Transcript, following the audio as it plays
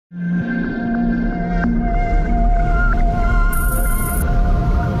DCP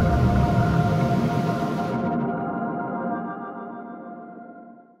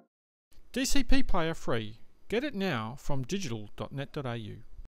player free. Get it now from digital.net.au.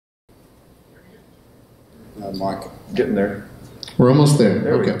 Mike, getting there. We're almost there.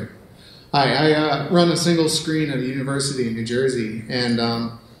 There okay. Hi, I run a single screen at a university in New Jersey, and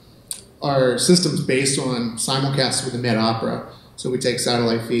our system's based on simulcasts with the Met Opera. So we take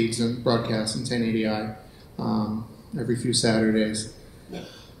satellite feeds and broadcast in 1080i every few Saturdays.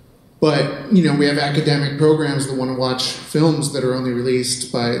 But, you know, we have academic programs that want to watch films that are only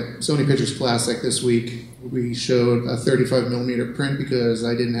released by Sony Pictures Classic this week. We showed a 35mm print because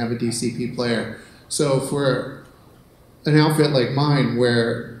I didn't have a DCP player. So for an outfit like mine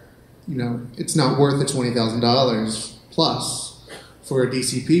where, you know, it's not worth the $20,000 plus for a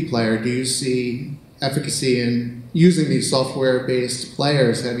DCP player, do you see efficacy in using these software-based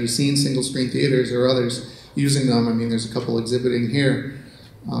players? Have you seen single-screen theaters or others using them? I mean, there's a couple exhibiting here.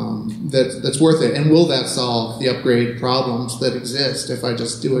 That's worth it. And will that solve the upgrade problems that exist if I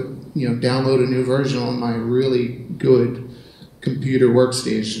just do it, you know, download a new version on my really good computer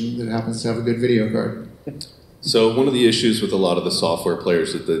workstation that happens to have a good video card? So one of the issues with a lot of the software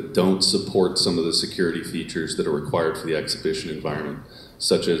players is that don't support some of the security features that are required for the exhibition environment,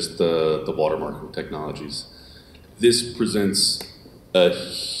 such as the watermarking technologies. This presents a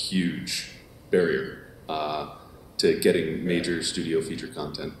huge barrier to getting major studio feature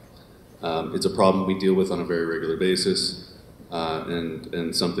content. It's a problem we deal with on a very regular basis,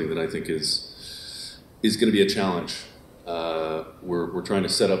 and something that I think is going to be a challenge. We're trying to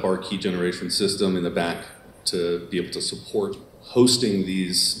set up our key generation system in the back to be able to support hosting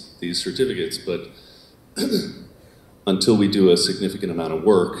these certificates, but until we do a significant amount of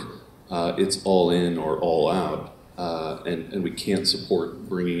work, it's all in or all out, and we can't support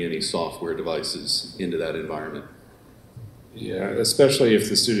bringing any software devices into that environment. Yeah, especially if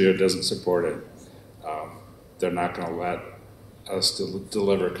the studio doesn't support it. They're not going to let us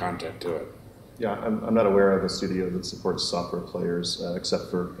deliver content to it. Yeah, I'm not aware of a studio that supports software players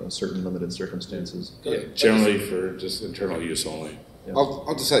except for certain limited circumstances. Yeah, generally for just internal use only. Yeah.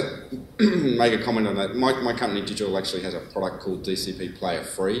 I'll just say, make a comment on that. My company, Digital, actually has a product called DCP Player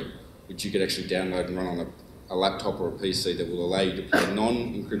Free, which you could actually download and run on a laptop or a PC that will allow you to play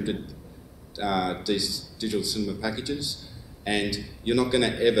non-encrypted digital cinema packages. And you're not going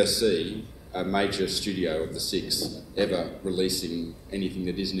to ever see a major studio of the six ever releasing anything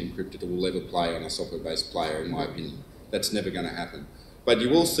that isn't encrypted that will ever play on a software-based player, in my opinion. That's never going to happen. But you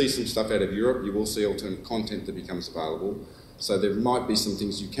will see some stuff out of Europe. You will see alternate content that becomes available. So there might be some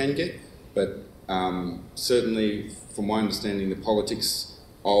things you can get, but certainly, from my understanding, the politics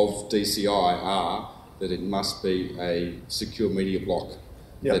of DCI are that it must be a secure media block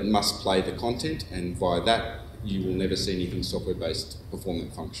that must play the content, and via that, you will never see anything software-based perform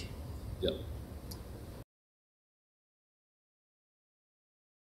that function. Yep.